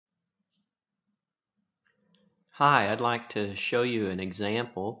Hi, I'd like to show you an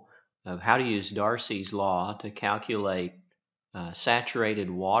example of how to use Darcy's law to calculate saturated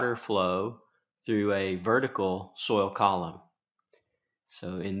water flow through a vertical soil column.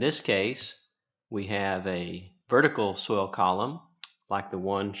 So in this case, we have a vertical soil column like the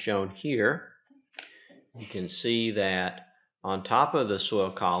one shown here. You can see that on top of the soil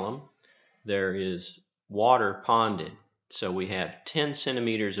column there is water ponded. So we have 10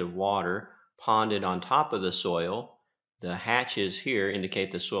 centimeters of water ponded on top of the soil. The hatches here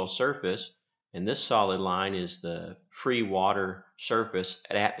indicate the soil surface, and this solid line is the free water surface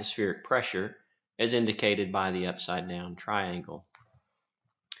at atmospheric pressure, as indicated by the upside down triangle.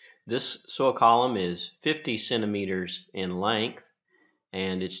 This soil column is 50 centimeters in length,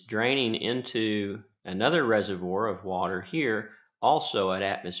 and it's draining into another reservoir of water here, also at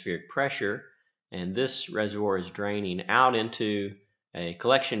atmospheric pressure, and this reservoir is draining out into a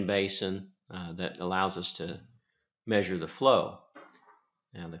collection basin that allows us to measure the flow.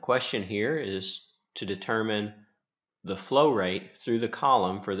 Now the question here is to determine the flow rate through the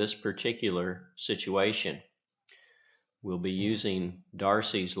column for this particular situation. We'll be using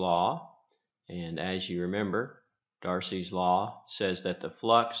Darcy's law, and as you remember, Darcy's law says that the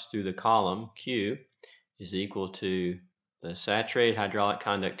flux through the column Q is equal to the saturated hydraulic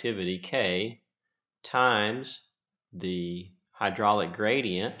conductivity K times the hydraulic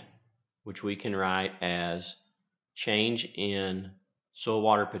gradient, which we can write as change in soil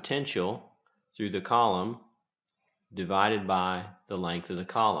water potential through the column divided by the length of the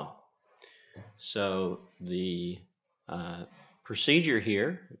column. So the procedure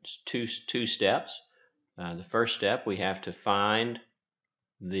here is two steps. The first step, we have to find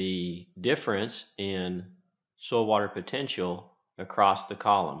the difference in soil water potential across the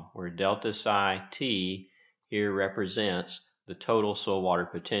column, where delta psi T here represents the total soil water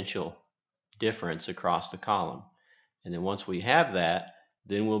potential difference across the column. And then once we have that,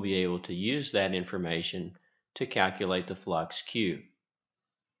 then we'll be able to use that information to calculate the flux Q.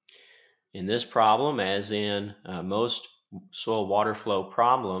 In this problem, as in most soil water flow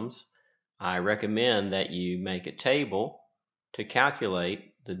problems, I recommend that you make a table to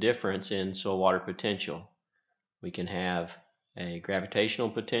calculate the difference in soil water potential. We can have a gravitational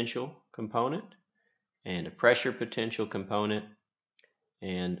potential component and a pressure potential component,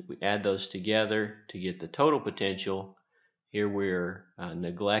 and we add those together to get the total potential. Here we're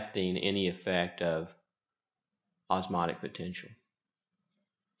neglecting any effect of osmotic potential.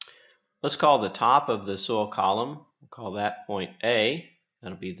 Let's call the top of the soil column, we'll call that point A.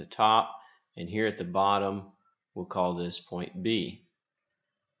 That'll be the top, and here at the bottom we'll call this point B.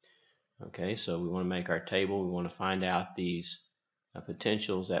 Okay, so we want to make our table. We want to find out these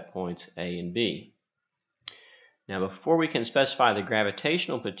potentials at points A and B. Now before we can specify the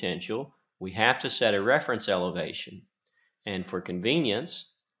gravitational potential, we have to set a reference elevation. And for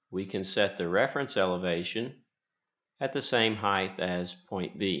convenience, we can set the reference elevation at the same height as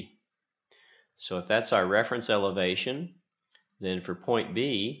point B. So if that's our reference elevation, then for point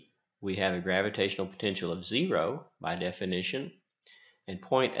B, we have a gravitational potential of 0 by definition. And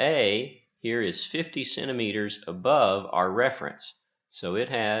point A here is 50 centimeters above our reference. So it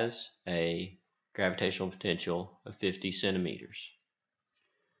has a gravitational potential of 50 centimeters.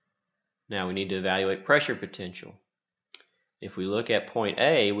 Now we need to evaluate pressure potential. If we look at point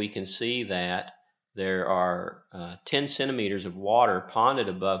A, we can see that there are 10 centimeters of water ponded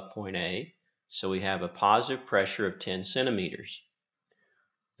above point A. So we have a positive pressure of 10 centimeters.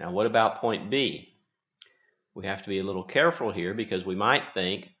 Now what about point B? We have to be a little careful here because we might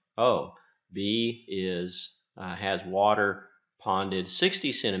think, oh, B has water ponded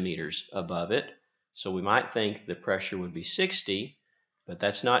 60 centimeters above it, so we might think the pressure would be 60, but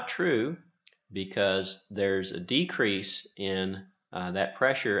that's not true because there's a decrease in that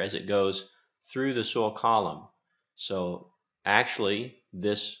pressure as it goes through the soil column. So actually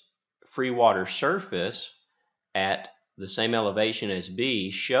this free water surface at the same elevation as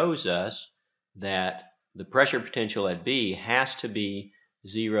B shows us that the pressure potential at B has to be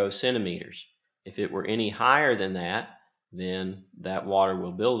 0 centimeters. If it were any higher than that, then that water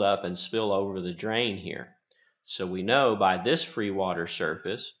will build up and spill over the drain here. So we know by this free water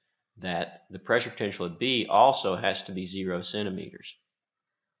surface that the pressure potential at B also has to be 0 centimeters.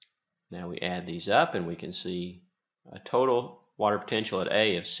 Now we add these up and we can see a total water potential at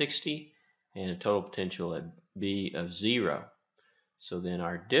A of 60 and a total potential at B of 0. So then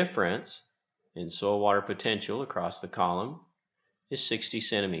our difference in soil water potential across the column is 60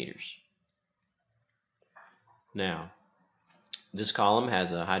 centimeters. Now, this column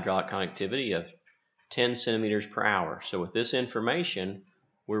has a hydraulic conductivity of 10 centimeters per hour. So with this information,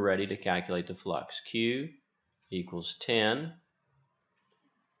 we're ready to calculate the flux. Q equals 10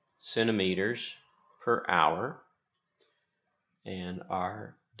 centimeters per hour, and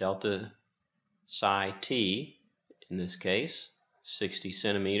our delta psi t, in this case, 60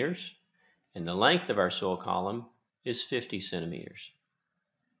 centimeters, and the length of our soil column is 50 centimeters.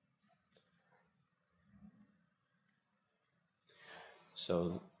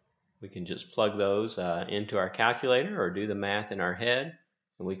 So we can just plug those into our calculator or do the math in our head,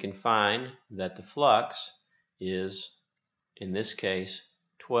 and we can find that the flux is, in this case,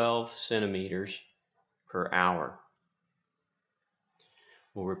 12 centimeters per hour.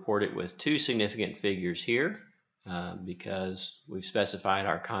 We'll report it with two significant figures here because we've specified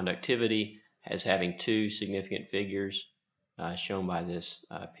our conductivity as having two significant figures shown by this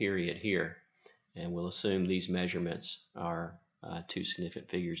period here. And we'll assume these measurements are two significant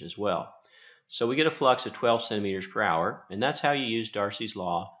figures as well. So we get a flux of 12 centimeters per hour, and that's how you use Darcy's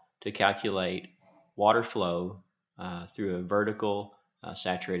law to calculate water flow through a vertical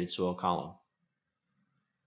saturated soil column.